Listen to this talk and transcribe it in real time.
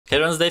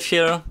Dave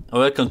here,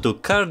 welcome to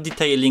Car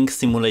Detailing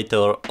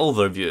Simulator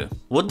Overview.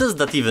 What does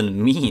that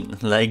even mean?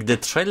 Like, the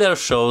trailer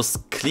shows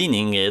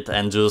cleaning it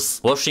and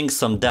just washing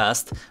some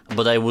dust,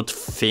 but I would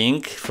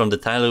think from the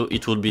title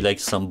it would be like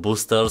some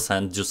boosters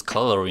and just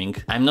coloring.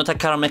 I'm not a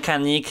car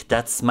mechanic,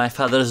 that's my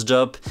father's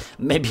job.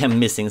 Maybe I'm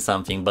missing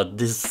something, but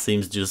this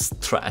seems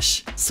just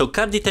trash. So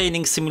Car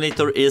Detailing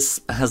Simulator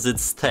is, as it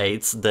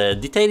states, the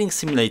detailing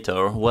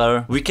simulator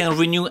where we can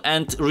renew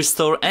and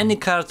restore any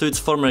car to its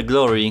former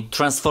glory,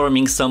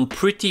 transforming some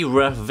pretty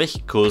rough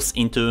vehicles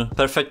into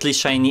perfectly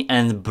shiny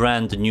and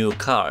brand new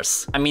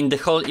cars. I mean, the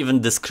whole even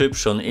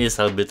description is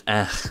a bit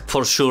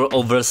for sure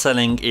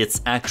overselling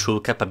its actual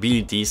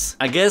capabilities.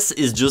 I guess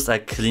it's just a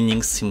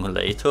cleaning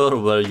simulator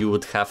where you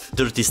would have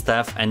dirty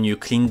stuff and you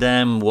clean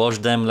them, wash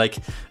them, like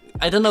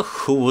I don't know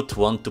who would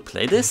want to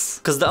play this,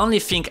 because the only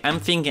thing I'm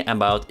thinking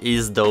about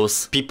is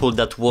those people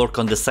that work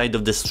on the side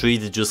of the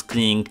street just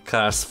cleaning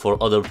cars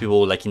for other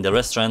people, like in the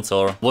restaurants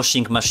or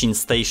washing machine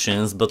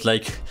stations, but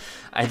like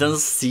I don't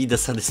see the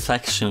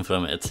satisfaction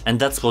from it. And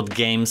that's what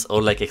games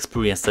or like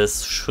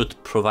experiences should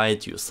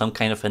provide you, some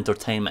kind of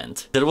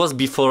entertainment. There was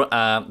before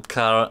a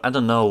car, I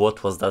don't know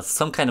what was that,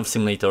 some kind of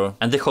simulator,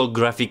 and the whole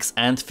graphics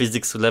and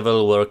physics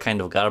level were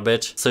kind of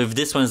garbage. So if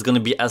this one is gonna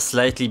be a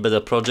slightly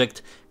better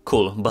project,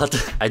 cool,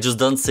 but I just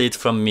don't see it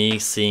from me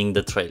seeing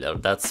the trailer.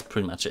 That's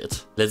pretty much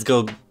it. Let's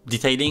go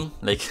detailing,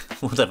 like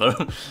whatever.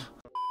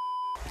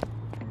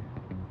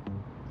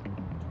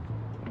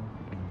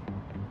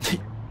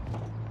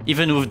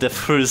 Even with the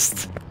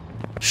first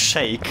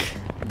shake,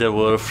 there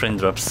were frame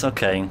drops.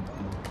 Okay.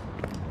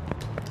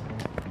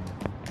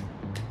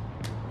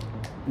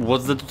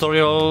 What's the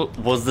tutorial?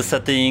 What's the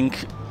setting?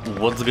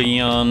 What's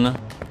going on?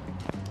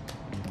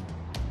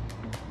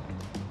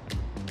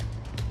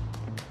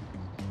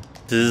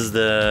 This is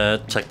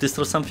the checklist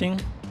or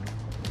something?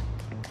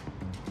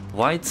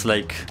 Why it's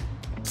like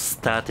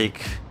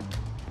static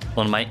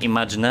on my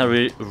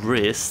imaginary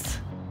wrist?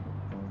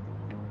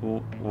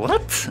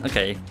 What?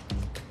 Okay.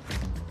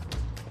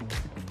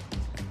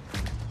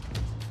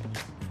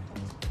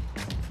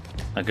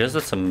 I guess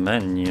that's a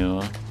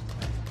menu.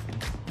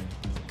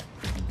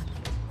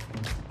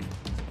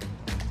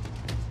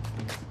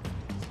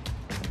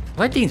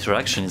 Why the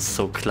interaction is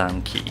so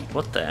clunky?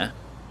 What the?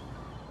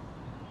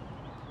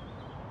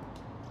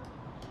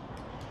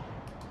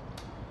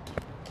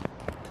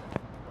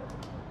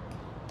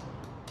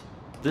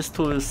 This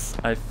tool is,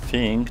 I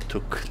think, to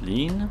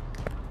clean.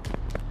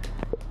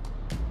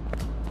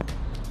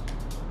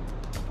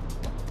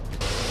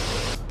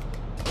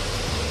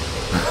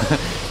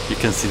 You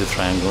can see the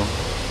triangle.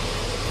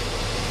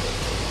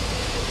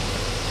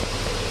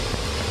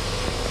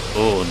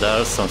 Oh,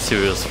 there are some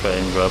serious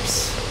frame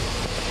drops.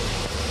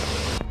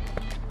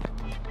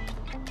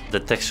 The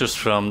textures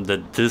from the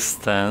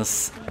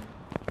distance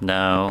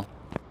now.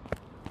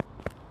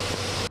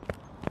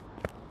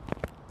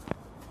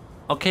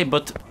 Okay,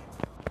 but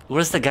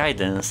where's the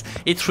guidance?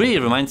 It really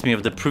reminds me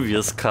of the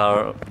previous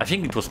car, I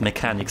think it was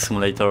Mechanic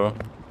Simulator,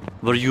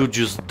 where you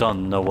just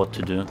don't know what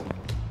to do.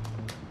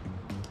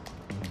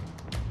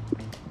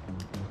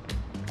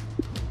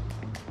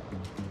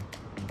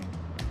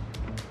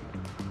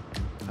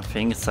 I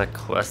think it's a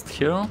quest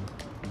here.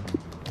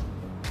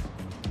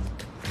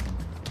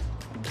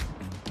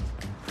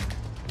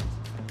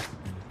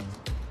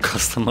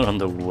 Customer on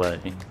the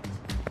way.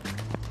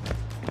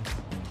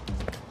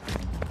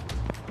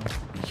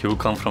 He will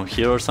come from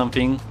here or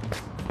something.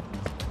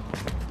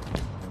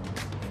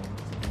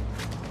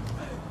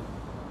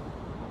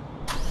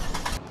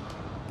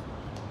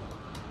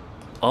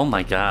 Oh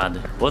my god,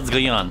 what's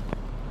going on?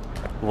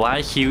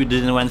 Why he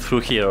didn't went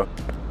through here?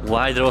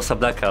 Why there was a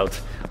blackout?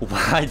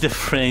 Why the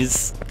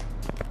frames?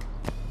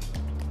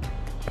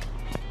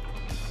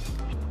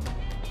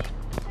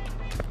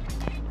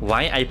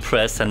 Why I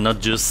press and not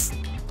just...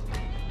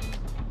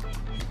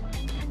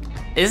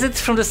 Is it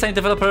from the same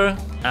developer?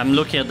 I'm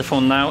looking at the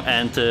phone now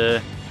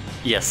and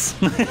yes.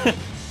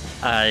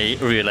 I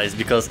realized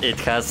because it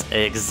has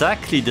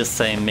exactly the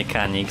same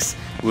mechanics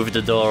with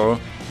the door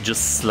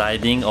just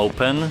sliding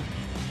open.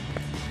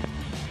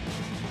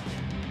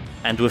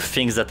 And with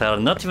things that are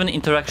not even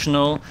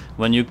interactional,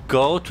 when you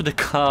go to the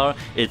car,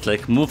 it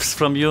like moves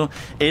from you.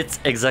 It's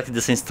exactly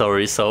the same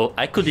story, so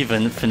I could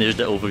even finish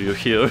the overview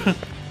here.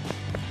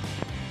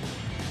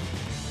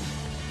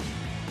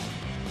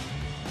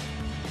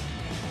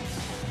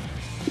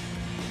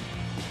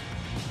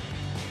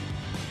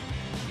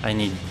 I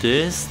need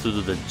this to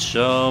do the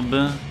job.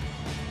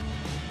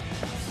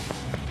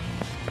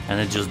 And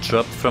it just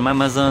dropped from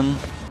Amazon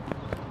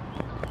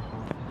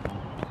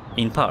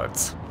in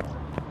parts.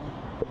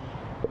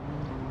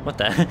 What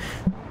the?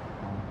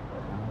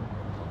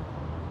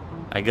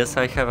 I guess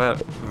I have a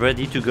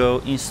ready to go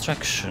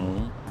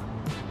instruction.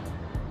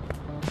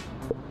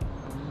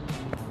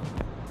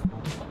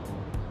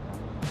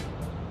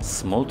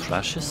 Small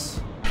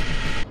trashes?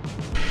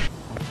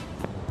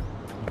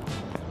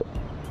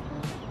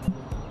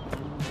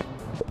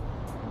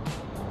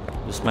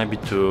 This might be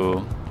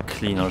too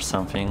clean or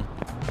something.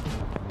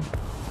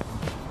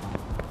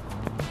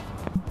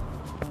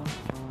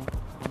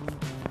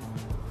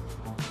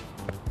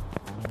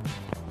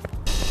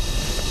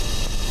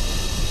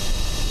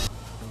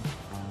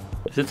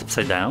 Is it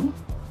upside down?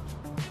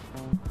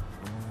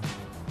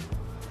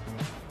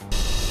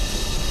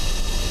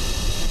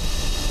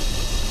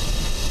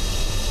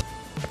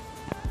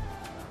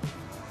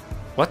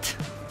 What?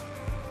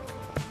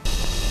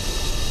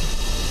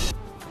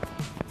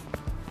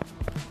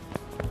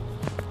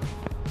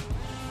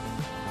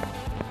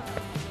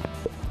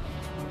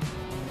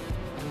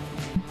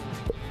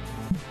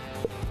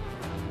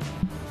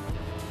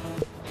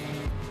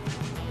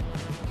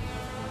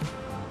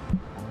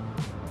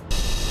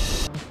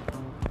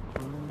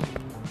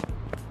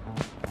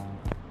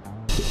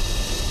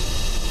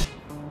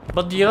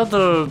 But the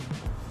other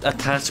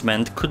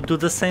attachment could do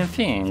the same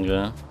thing.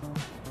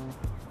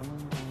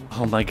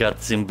 Oh my god,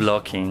 it's in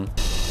blocking.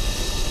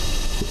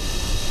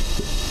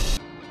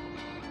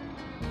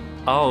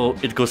 Oh,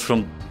 it goes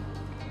from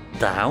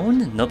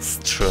down, not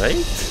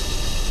straight?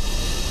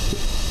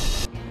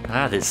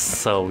 That is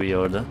so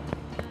weird.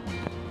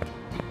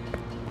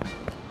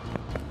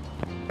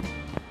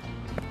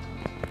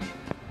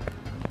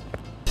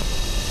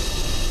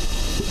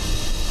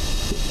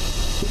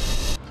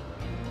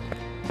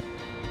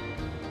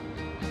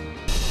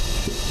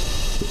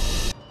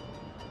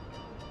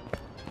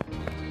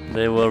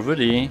 They were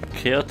really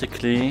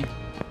chaotically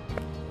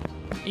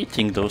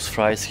eating those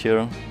fries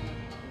here.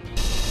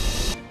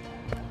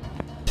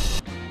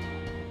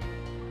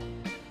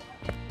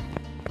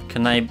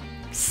 Can I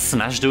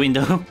smash the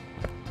window?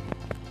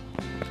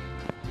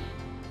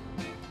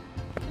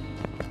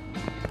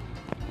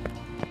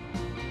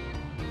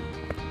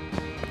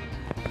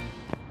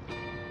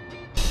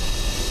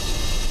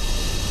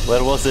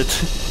 Where was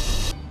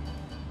it?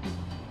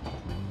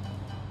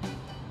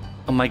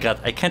 Oh my god,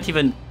 I can't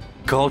even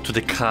go to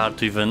the car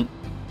to even...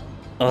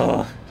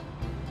 Ugh.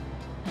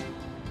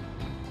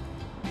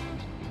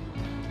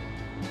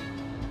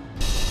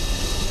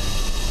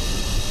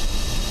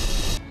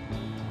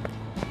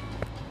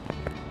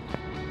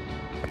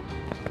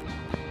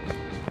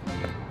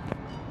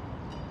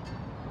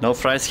 No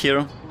fries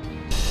here.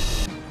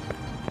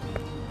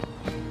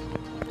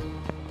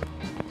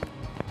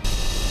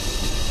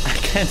 I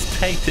can't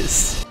take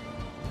this.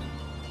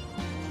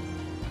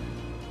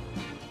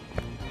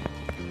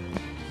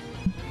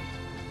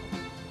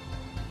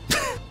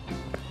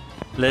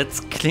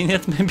 Let's clean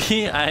it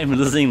maybe? I'm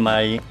losing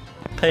my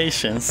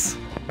patience.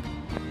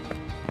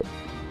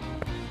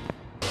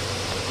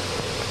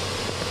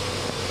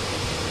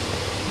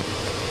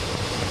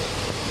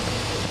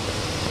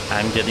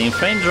 I'm getting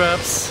frame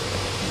drops.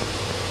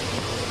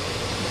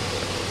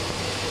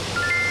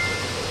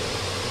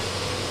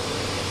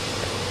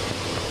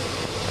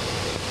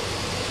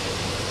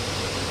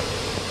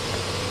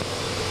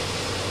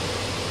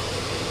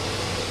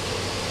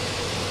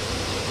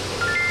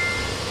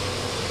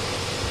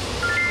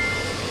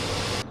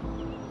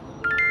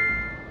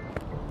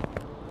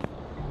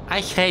 I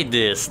hate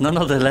this,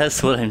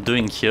 nonetheless what I'm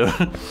doing here.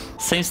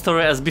 Same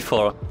story as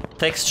before.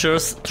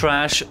 Textures,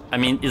 trash, I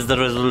mean it's the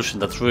resolution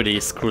that really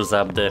screws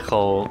up the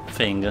whole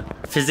thing.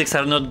 Physics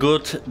are not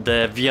good,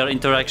 the VR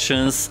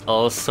interactions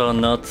also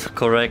not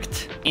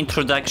correct.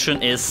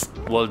 Introduction is,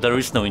 well, there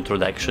is no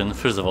introduction,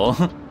 first of all.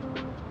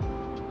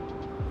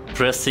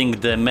 Pressing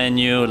the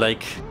menu,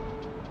 like...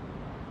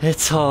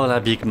 It's all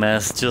a big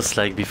mess, just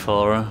like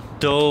before.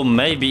 Though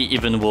maybe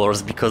even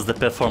worse, because the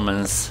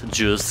performance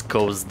just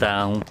goes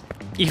down.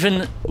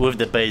 Even with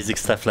the basic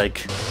stuff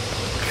like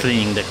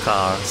cleaning the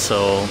car,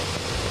 so...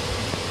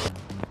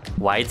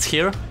 Why it's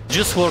here?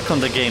 Just work on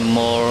the game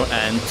more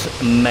and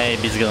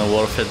maybe it's gonna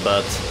worth it,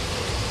 but...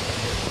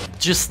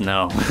 Just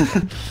no.